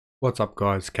What's up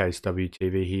guys,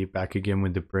 KSWTV here, back again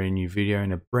with a brand new video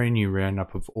and a brand new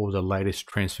roundup of all the latest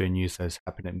transfer news that has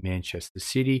happened at Manchester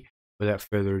City. Without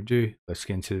further ado, let's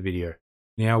get into the video.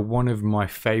 Now, one of my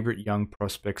favourite young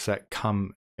prospects that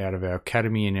come out of our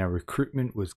academy and our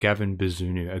recruitment was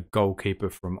Kalvin, a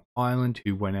goalkeeper from Ireland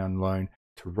who went on loan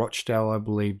to Rochdale, I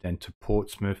believe, then to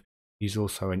Portsmouth. He's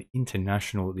also an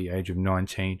international at the age of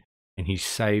 19 and he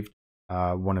saved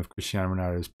one of Cristiano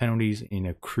Ronaldo's penalties in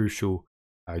a crucial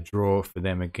draw for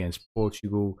them against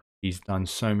Portugal. He's done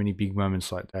so many big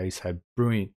moments like that. He's had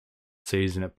brilliant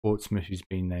season at Portsmouth. He's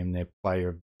been named their player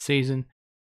of the season,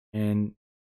 and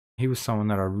he was someone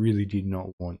that I really did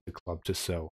not want the club to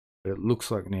sell. But it looks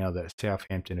like now that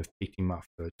Southampton have picked him up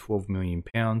for £12 million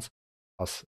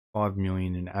plus £5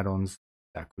 million in add-ons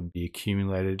that could be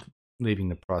accumulated, leaving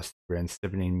the price around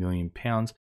 £17 million.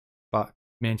 But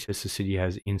Manchester City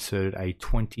has inserted a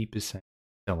 20%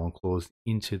 sell-on clause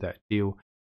into that deal,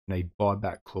 a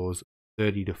buyback clause of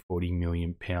 30 to 40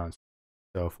 million pounds.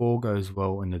 So if all goes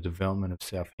well and the development of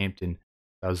Southampton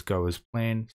does go as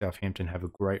planned, Southampton have a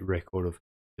great record of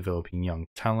developing young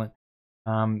talent,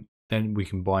 then we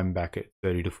can buy him back at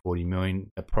 30 to 40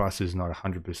 million. The price is not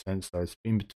 100%, so it's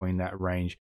in between that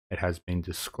range. It has been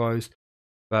disclosed,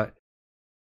 but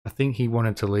I think he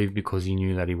wanted to leave because he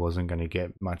knew that he wasn't going to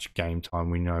get much game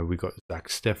time. We know we got Zach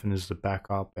Steffen as the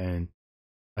backup, and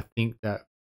I think that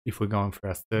if we're going for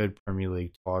our third Premier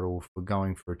League title, if we're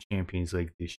going for a Champions League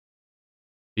this year,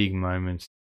 big moments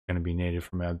are going to be needed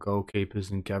from our goalkeepers,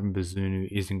 and Kalvin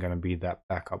isn't going to be that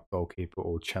backup goalkeeper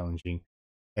or challenging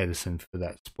Ederson for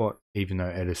that spot, even though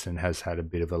Ederson has had a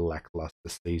bit of a lackluster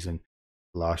season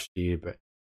last year. But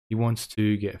he wants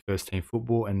to get first team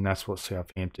football, and that's what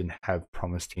Southampton have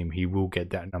promised him. He will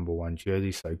get that #1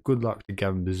 jersey, so good luck to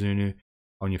Kalvin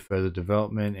on your further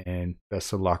development, and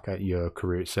best of luck at your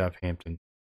career at Southampton.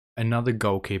 Another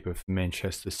goalkeeper for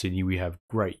Manchester City. We have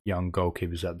great young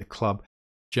goalkeepers at the club.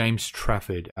 James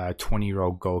Trafford, a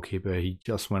 20-year-old goalkeeper. He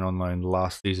just went on loan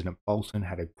last season at Bolton,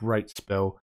 had a great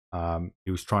spell.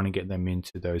 He was trying to get them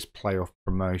into those playoff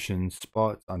promotion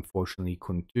spots. Unfortunately, he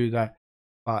couldn't do that.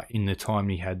 But in the time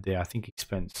he had there, I think he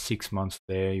spent 6 months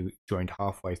there. He joined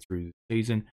halfway through the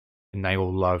season, and they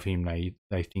all love him.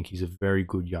 They think he's a very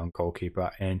good young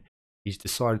goalkeeper, and he's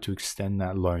decided to extend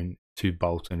that loan to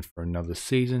Bolton for another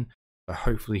season. So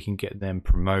hopefully he can get them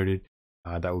promoted.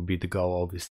 That would be the goal,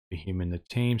 obviously, for him and the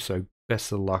team. So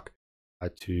best of luck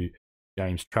to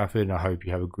James Trafford. I hope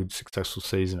you have a good, successful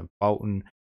season at Bolton,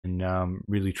 and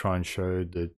really try and show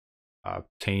the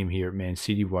team here at Man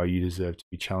City why you deserve to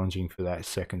be challenging for that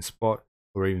second spot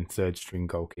or even third string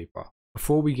goalkeeper.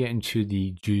 Before we get into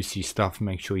the juicy stuff,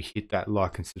 make sure you hit that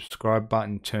like and subscribe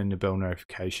button, turn the bell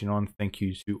notification on. Thank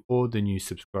you to all the new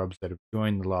subscribers that have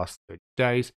joined the last 30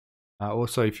 days.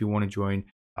 Also, if you want to join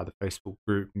the Facebook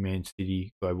group, Man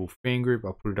City Global Fan Group,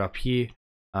 I'll put it up here.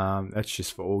 That's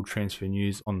just for all transfer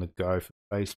news on the go for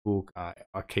Facebook.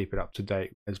 I keep it up to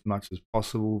date as much as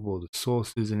possible with all the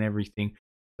sources and everything.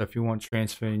 So if you want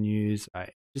transfer news,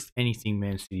 just anything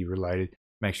Man City related,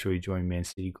 make sure you join Man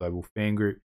City Global Fan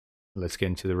Group. Let's get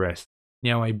into the rest.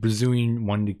 Now, a Brazilian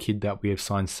wonder kid that we have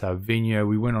signed, Savinho.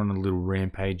 We went on a little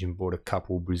rampage and bought a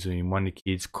couple Brazilian wonder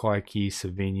kids, Kaique,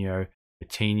 Savinho,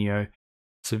 Coutinho.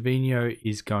 Savinho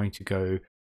is going to go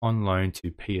on loan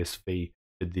to PSV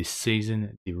for this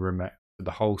season, for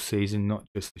the whole season, not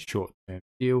just a short-term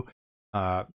deal.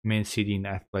 Man City and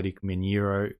Athletic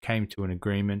Mineiro came to an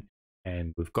agreement,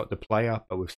 and we've got the player,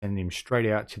 but we've sent him straight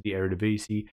out to the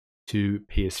Eredivisie, to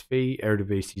PSV.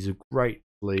 Eredivisie is a great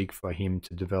league for him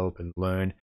to develop and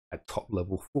learn at top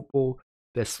level football.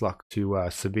 Best luck to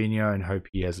Savinho, and hope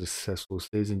he has a successful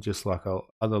season, just like our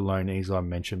other loanees I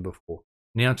mentioned before.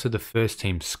 Now to the first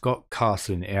team, Scott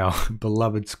Carson, our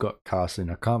beloved Scott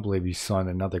Carson. I can't believe he signed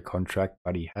another contract,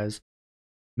 but he has.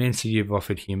 Man City have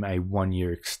offered him a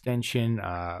 1-year extension.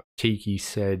 Tiki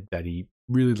said that he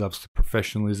really loves the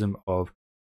professionalism of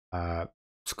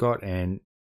Scott, and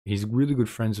he's really good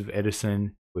friends with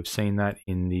Ederson. We've seen that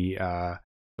in the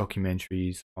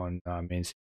documentaries on Man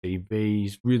City TV.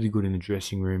 He's really good in the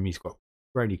dressing room. He's got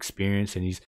great experience, and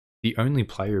he's the only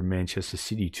player in Manchester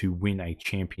City to win a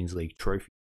Champions League trophy.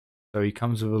 So he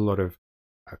comes with a lot of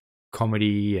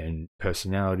comedy and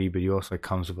personality, but he also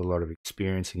comes with a lot of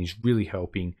experience, and he's really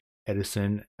helping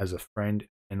Ederson as a friend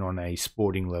and on a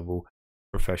sporting level,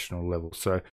 professional level.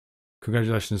 So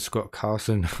congratulations, Scott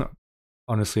Carson.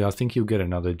 Honestly, I think he'll get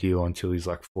another deal until he's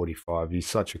like 45. He's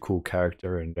such a cool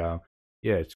character, and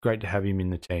yeah, it's great to have him in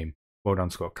the team. Well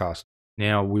done, Scott Carson.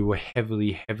 Now, we were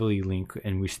heavily linked,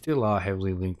 and we still are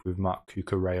heavily linked with Marc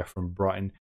Cucurella from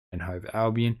Brighton and Hove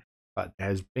Albion. but there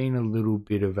has been a little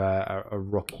bit of a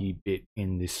rocky bit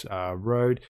in this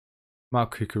road.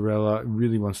 Mark Cucurella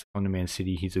really wants to come to Man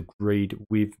City. He's agreed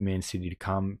with Man City to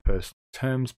come personal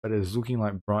terms, but it's looking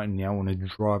like Brighton now want to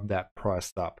drive that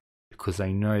price up because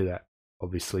they know that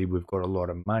obviously we've got a lot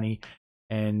of money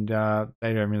and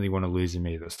they don't really want to lose him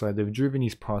either. So they've driven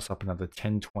his price up another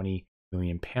 10-20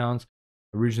 million pounds.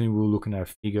 Originally we were looking at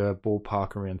a figure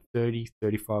ballpark around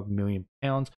 30-35 million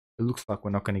pounds. It looks like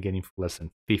we're not going to get him for less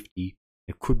than 50.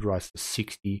 It could rise to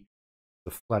 60.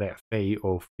 The flat out fee,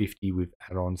 or 50 with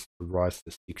add-ons to rise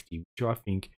to 60, which I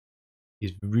think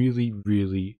is really,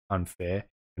 really unfair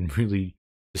and really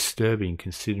disturbing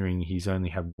considering he's only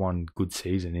had one good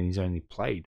season and he's only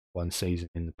played one season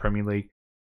in the Premier League.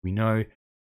 We know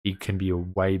he can be a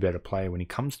way better player when he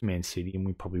comes to Man City, and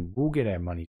we probably will get our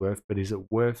money's worth, but is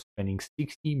it worth spending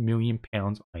 £60 million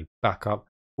on a backup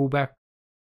fullback?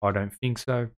 I don't think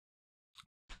so.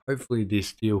 Hopefully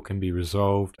this deal can be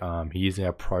resolved. He is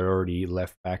our priority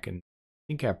left back, and I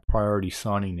think our priority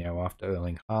signing now after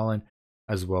Erling Haaland,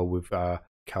 as well with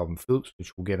Kalvin Phillips,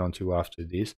 which we'll get onto after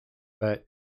this. But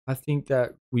I think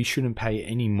that we shouldn't pay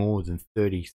any more than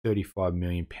 30-35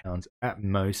 million pounds at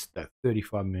most. That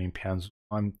 35 million pounds,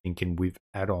 I'm thinking with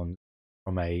add-on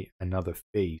from another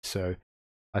fee. So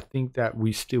I think that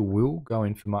we still will go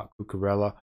in for Mark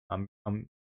Cucurella. I'm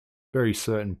very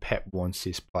certain Pep wants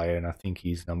this player, and I think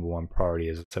he's number one priority,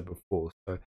 as I said before.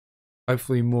 So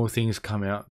hopefully more things come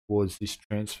out towards this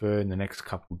transfer in the next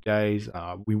couple of days.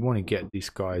 We want to get this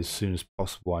guy as soon as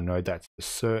possible. I know that's for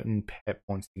certain. Pep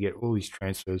wants to get all these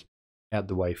transfers out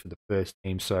the way for the first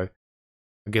team, so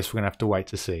I guess we're going to have to wait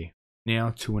to see.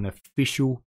 Now to an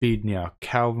official bid now.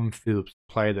 Kalvin Phillips,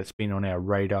 player that's been on our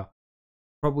radar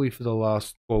probably for the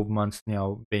last 12 months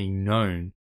now, being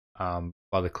known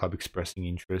by the club expressing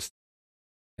interest.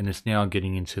 And it's now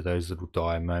getting into those little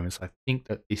dire moments. I think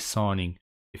that this signing,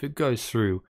 if it goes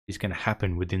through, is going to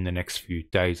happen within the next few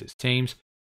days. It seems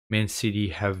Man City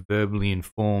have verbally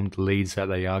informed Leeds that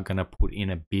they are going to put in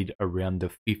a bid around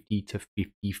the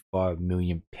 50-55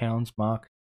 million pounds mark.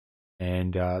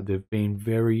 And they've been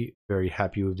very, very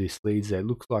happy with this Leeds. It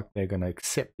looks like they're going to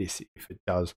accept this if it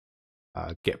does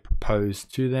get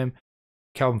proposed to them.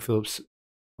 Kalvin Phillips,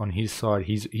 on his side,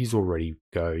 he's already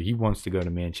go. He wants to go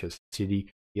to Manchester City.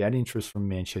 He had interest from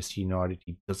Manchester United.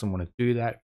 He doesn't want to do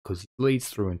that because he leads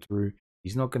through and through.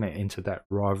 He's not going to enter that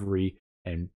rivalry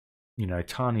and,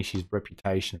 tarnish his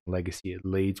reputation and legacy at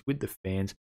Leeds with the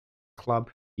fans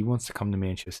club. He wants to come to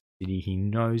Manchester City. He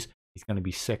knows he's going to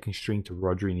be second string to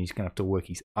Rodri, and he's going to have to work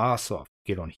his ass off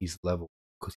to get on his level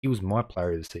because he was my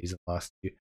player of the season last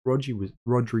year. Rodri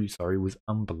was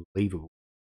unbelievable.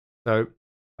 So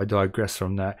I digress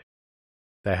from that.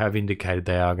 They have indicated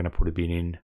they are going to put a bid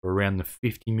in for around the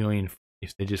 50 million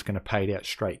if they're just going to pay it out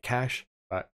straight cash.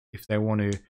 But if they want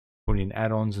to put in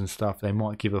add-ons and stuff, they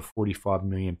might give a 45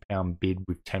 million pound bid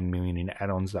with 10 million in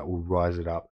add-ons that will rise it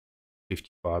up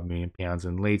 55 million pounds,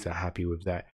 and Leeds are happy with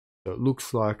that. So it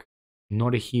looks like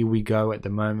not a here we go at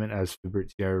the moment, as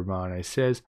Fabrizio Romano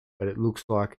says, but it looks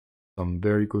like some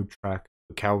very good track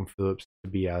for Kalvin Phillips to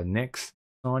be our next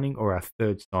signing or our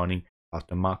third signing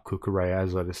after Mark Cucurella,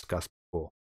 as I discussed before.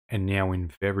 And now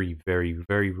in very, very,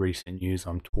 very recent news,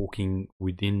 I'm talking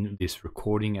within this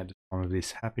recording at the time of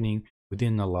this happening,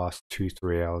 within the last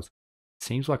 2-3 hours, it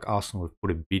seems like Arsenal have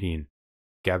put a bid in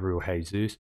Gabriel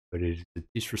Jesus, but it is a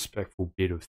disrespectful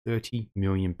bid of £30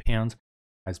 million,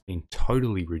 has been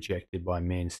totally rejected by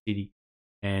Man City,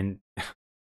 and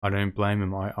I don't blame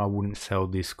him. I wouldn't sell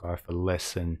this guy for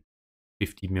less than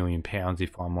 £50 million,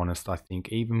 if I'm honest. I think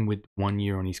even with 1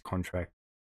 year on his contract,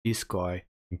 this guy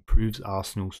improves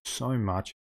Arsenal so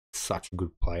much. Such a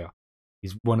good player.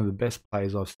 He's one of the best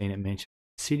players I've seen at Manchester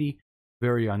City.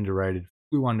 Very underrated,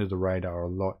 flew under the radar a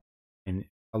lot, and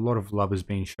a lot of love has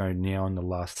been shown now in the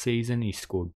last season. He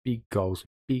scored big goals,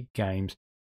 big games.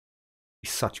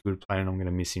 He's such a good player, and I'm going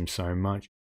to miss him so much.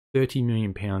 £30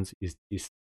 million is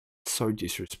just so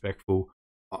disrespectful.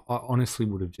 I honestly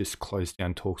would have just closed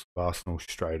down talks with Arsenal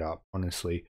straight up,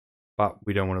 honestly. But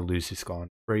we don't want to lose this guy on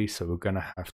free, so we're going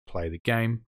to have to play the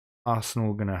game.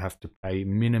 Arsenal are going to have to pay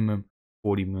minimum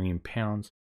 £40 million.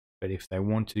 But if they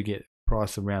want to get a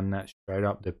price around that straight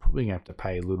up, they're probably going to have to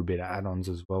pay a little bit of add-ons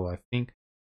as well, I think.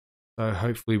 So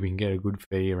hopefully we can get a good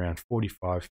fee around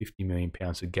 £45-50 million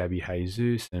for Gabby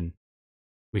Jesus, and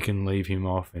we can leave him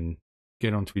off and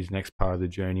get on to his next part of the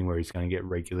journey where he's going to get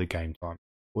regular game time.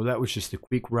 Well, that was just a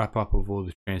quick wrap up of all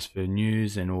the transfer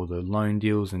news and all the loan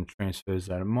deals and transfers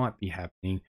that might be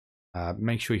happening.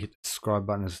 Make sure you hit the subscribe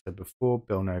button, as I said before,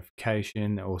 bell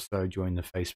notification. Also join the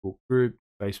Facebook group.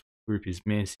 Facebook group is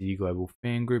Man City Global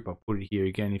Fan Group. I'll put it here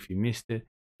again if you missed it.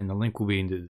 and the link will be in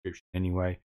the description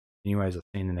anyway. Anyways, I'll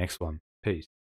see you in the next one. Peace.